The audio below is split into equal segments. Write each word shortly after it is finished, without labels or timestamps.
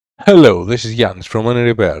Hello, this is Jans from Any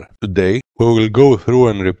Repair. Today we will go through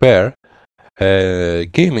and repair a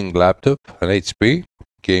gaming laptop, an HP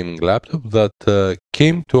gaming laptop that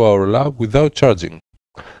came to our lab without charging.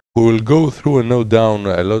 We will go through and note down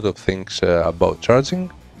a lot of things about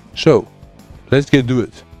charging. So, let's get to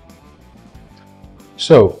it.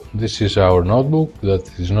 So, this is our notebook that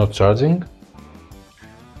is not charging.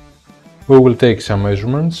 We will take some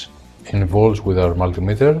measurements in volts with our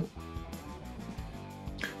multimeter.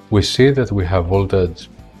 We see that we have voltage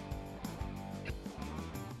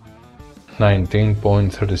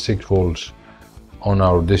 19.36 volts on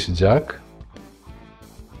our DC jack.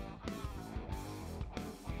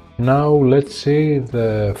 Now let's see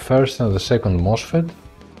the first and the second MOSFET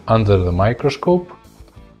under the microscope.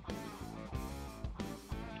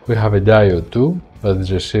 We have a diode too that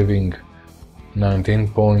is receiving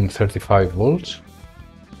 19.35 volts.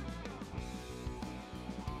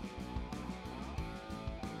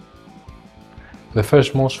 The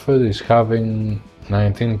first MOSFET is having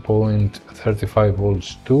 19.35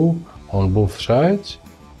 volts too on both sides.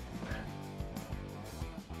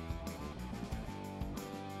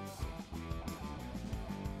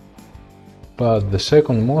 But the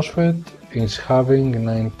second MOSFET is having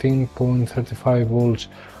 19.35 volts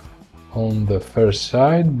on the first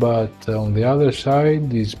side, but on the other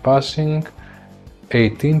side is passing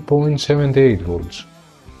 18.78 volts.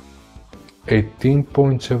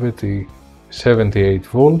 18.78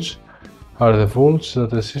 volts are the volts that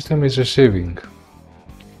the system is receiving,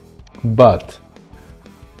 but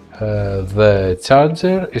the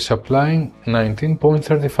charger is applying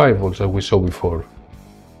 19.35 volts as we saw before.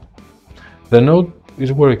 The node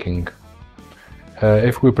is working.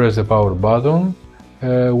 If we press the power button,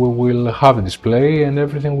 we will have a display and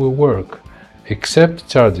everything will work except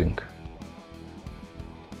charging.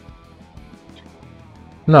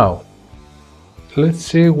 Now let's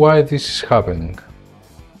see why this is happening.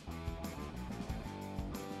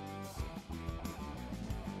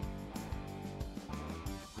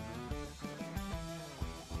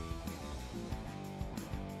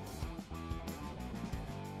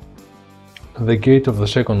 The gate of the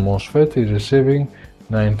second MOSFET is receiving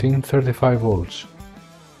 1935 volts.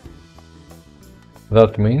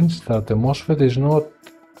 That means that the MOSFET is not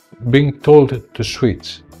being told to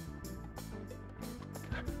switch.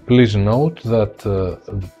 Please note that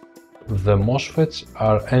the MOSFETs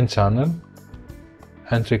are N-channel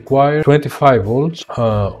and require 25 volts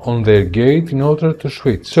on their gate in order to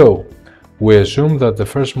switch. So, we assume that the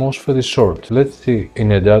first MOSFET is short. Let's see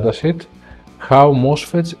in a datasheet how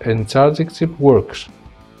MOSFETs and charging chip works.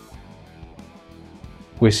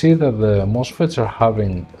 We see that the MOSFETs are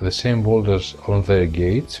having the same voltage on their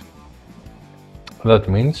gates. That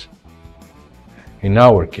means, in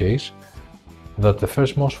our case, that the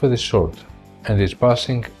first MOSFET is short and is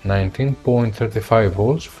passing 19.35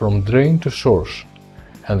 volts from drain to source,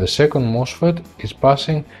 and the second MOSFET is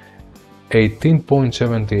passing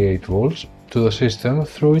 18.78 volts to the system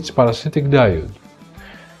through its parasitic diode,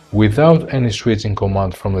 without any switching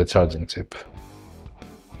command from the charging chip.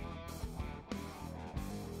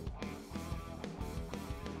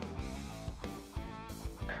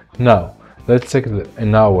 Now, let's check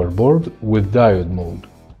in our board with diode mode.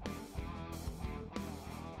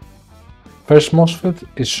 First MOSFET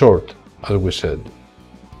is short, as we said.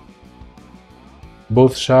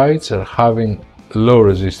 Both sides are having low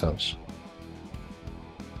resistance.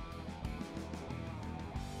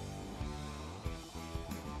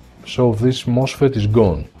 So this MOSFET is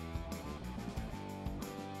gone.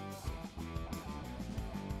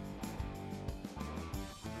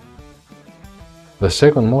 The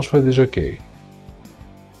second MOSFET is okay.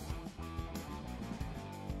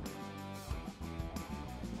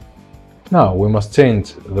 Now we must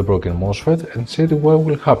change the broken MOSFET and see what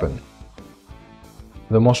will happen.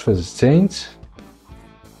 The MOSFET is changed,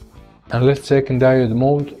 and let's check in diode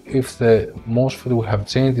mode if the MOSFET we have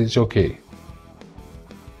changed is okay.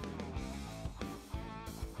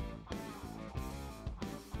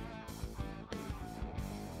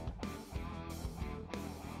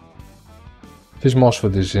 This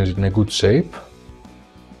MOSFET is in a good shape.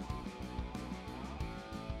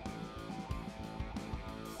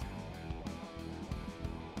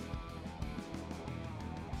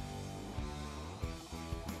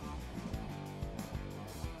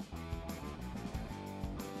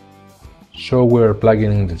 So we're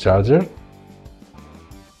plugging in the charger.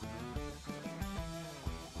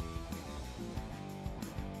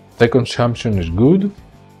 The consumption is good.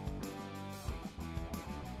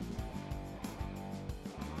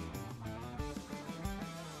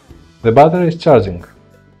 The battery is charging.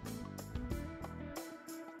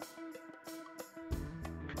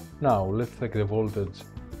 Now let's check the voltage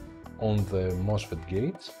on the MOSFET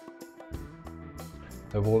gates.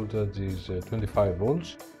 The voltage is 25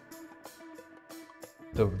 volts.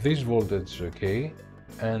 This voltage is okay,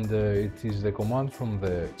 and it is the command from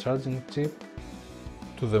the charging chip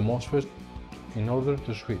to the MOSFET in order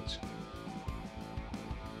to switch.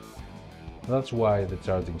 That's why the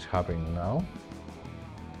charging is happening now.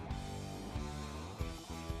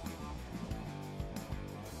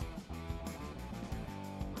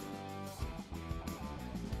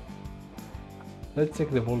 Let's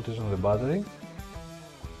check the voltage on the battery.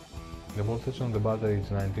 The voltage on the battery is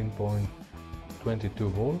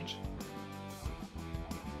 19.22 volts.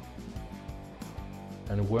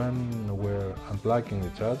 And when we're unplugging the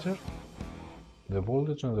charger, the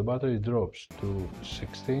voltage on the battery drops to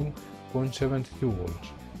 16.72 volts.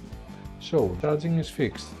 So, charging is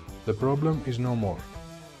fixed. The problem is no more.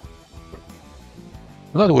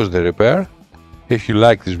 That was the repair. If you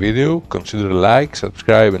like this video, consider like,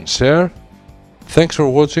 subscribe and share. Thanks for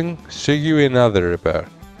watching. See you in another repair.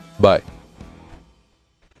 Bye.